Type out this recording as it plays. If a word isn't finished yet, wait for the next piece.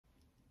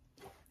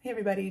Hey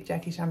everybody,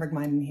 Jackie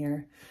Schomburg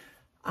here.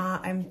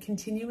 I'm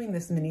continuing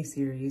this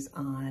mini-series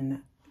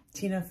on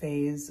Tina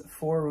Fey's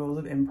 4 Rules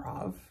of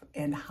Improv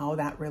and how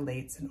that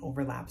relates and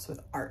overlaps with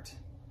art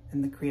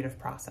and the creative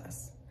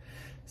process.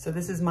 So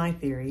this is my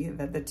theory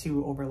that the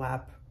two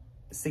overlap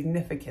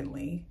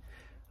significantly,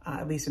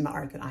 at least in the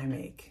art that I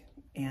make.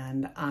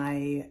 And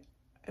I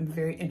am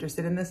very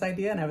interested in this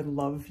idea, and I would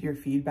love your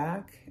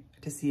feedback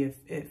to see if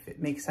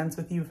it makes sense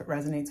with you, if it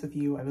resonates with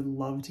you. I would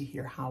love to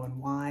hear how and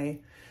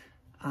why.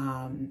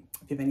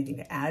 If you have anything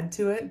to add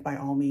to it, by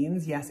all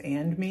means, yes,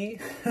 and me.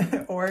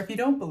 Or if you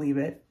don't believe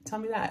it, tell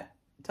me that.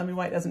 Tell me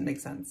why it doesn't make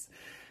sense.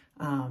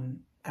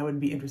 I would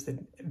be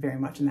interested very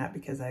much in that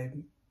because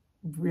I'm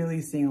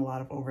really seeing a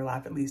lot of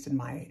overlap, at least in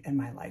my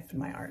life, in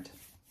my art.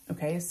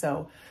 Okay,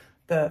 so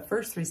the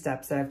first 3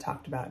 steps that I've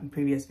talked about in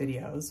previous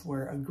videos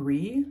were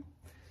agree,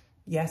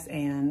 yes,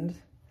 and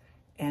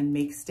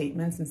make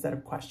statements instead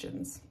of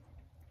questions.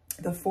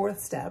 The 4th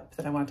step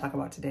that I want to talk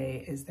about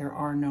today is there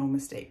are no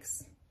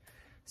mistakes.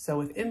 So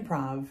with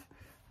improv,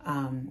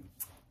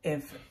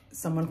 if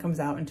someone comes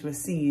out into a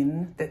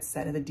scene that's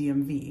set at the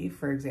DMV,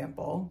 for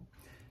example,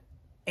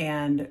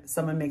 and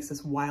someone makes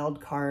this wild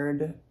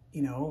card,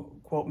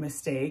 quote,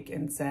 mistake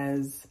and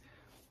says,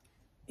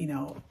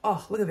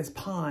 oh, look at this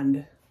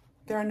pond.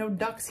 There are no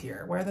ducks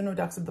here. Why are there no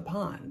ducks at the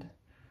pond?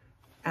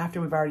 After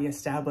we've already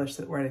established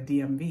that we're at a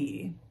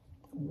DMV,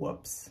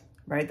 whoops,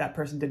 right? That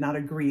person did not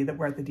agree that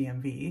we're at the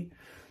DMV.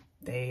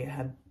 They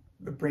had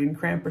a brain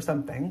cramp or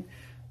something,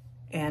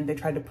 and they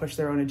tried to push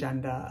their own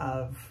agenda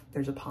of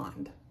there's a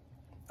pond.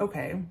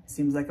 Okay,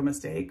 seems like a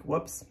mistake,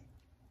 whoops.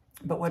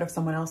 But what if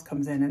someone else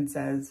comes in and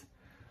says,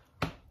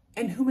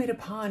 and who made a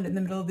pond in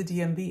the middle of the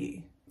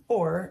DMV?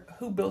 Or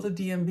who built a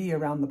DMV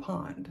around the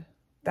pond?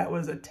 That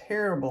was a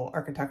terrible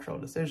architectural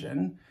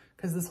decision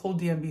because this whole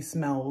DMV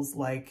smells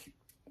like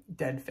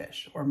dead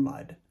fish or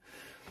mud,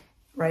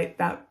 right?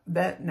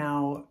 That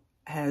now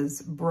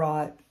has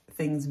brought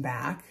things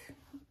back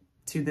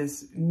to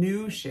this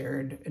new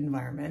shared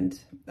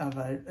environment of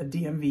a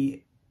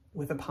DMV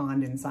with a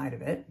pond inside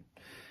of it.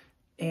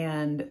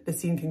 And the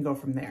scene can go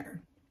from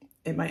there.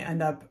 It might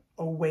end up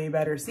a way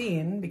better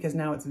scene because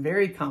now it's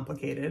very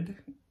complicated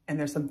and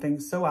there's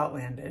something so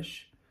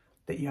outlandish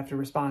that you have to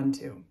respond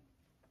to.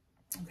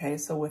 Okay,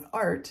 so with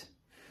art,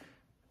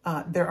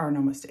 there are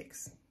no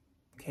mistakes.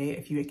 Okay,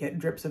 if you get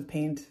drips of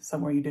paint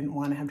somewhere you didn't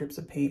want to have drips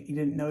of paint, you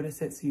didn't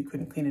notice it so you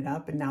couldn't clean it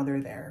up, and now they're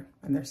there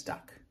and they're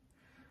stuck.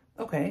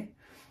 Okay.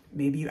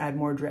 Maybe you add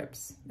more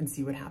drips and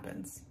see what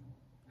happens.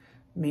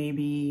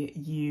 Maybe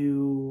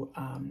you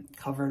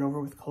cover it over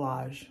with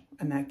collage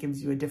and that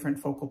gives you a different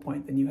focal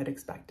point than you had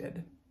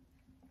expected.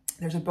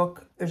 There's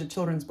a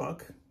children's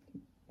book.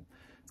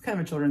 It's kind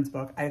of a children's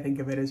book. I think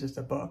of it as just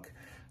a book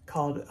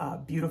called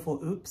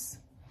Beautiful Oops.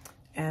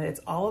 And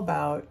it's all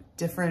about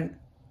different,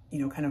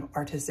 kind of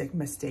artistic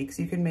mistakes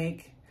you can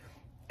make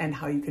and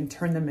how you can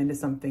turn them into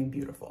something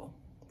beautiful.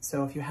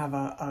 So if you have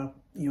a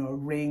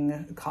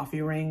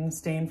coffee ring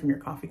stain from your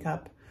coffee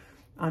cup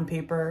on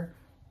paper,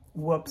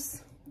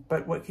 whoops,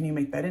 but what can you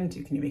make that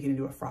into? Can you make it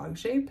into a frog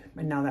shape?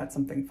 And now that's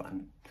something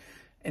fun.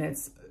 And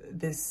it's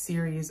this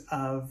series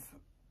of,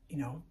 I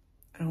don't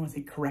want to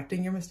say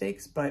correcting your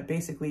mistakes, but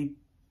basically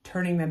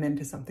turning them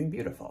into something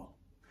beautiful.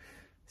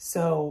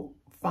 So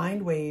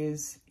find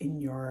ways in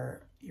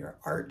your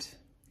art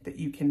that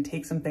you can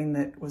take something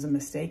that was a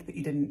mistake that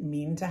you didn't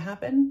mean to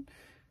happen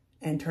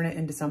and turn it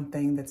into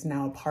something that's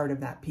now a part of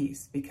that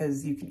piece,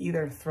 because you can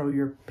either throw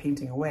your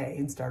painting away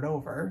and start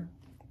over,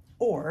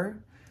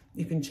 or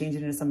you can change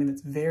it into something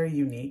that's very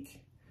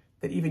unique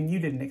that even you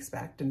didn't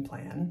expect and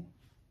plan,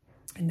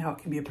 and now it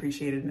can be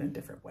appreciated in a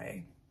different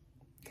way.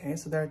 Okay,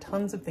 so there are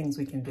tons of things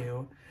we can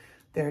do.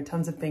 There are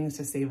tons of things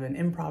to save an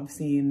improv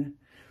scene.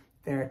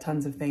 There are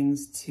tons of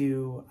things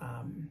to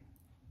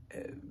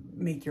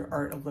make your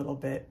art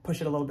push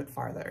it a little bit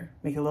farther,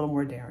 make it a little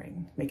more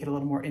daring, make it a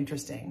little more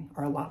interesting,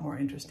 or a lot more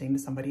interesting to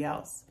somebody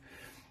else,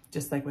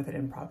 just like with an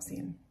improv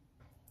scene.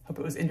 Hope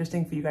it was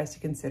interesting for you guys to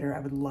consider. I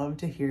would love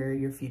to hear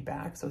your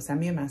feedback. So send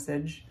me a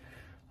message,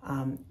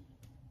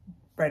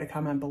 write a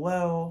comment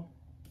below,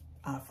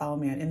 follow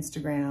me on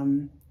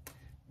Instagram,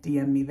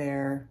 DM me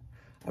there.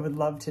 I would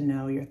love to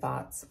know your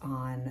thoughts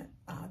on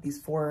these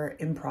 4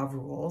 improv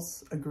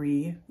rules: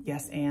 agree,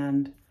 yes,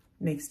 and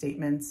make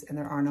statements, and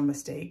there are no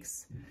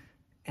mistakes,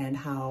 and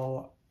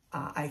how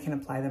I can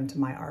apply them to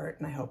my art.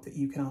 And I hope that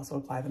you can also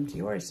apply them to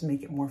yours to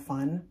make it more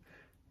fun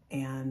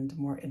and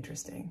more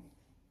interesting.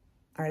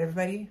 All right,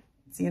 everybody,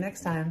 see you next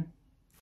time.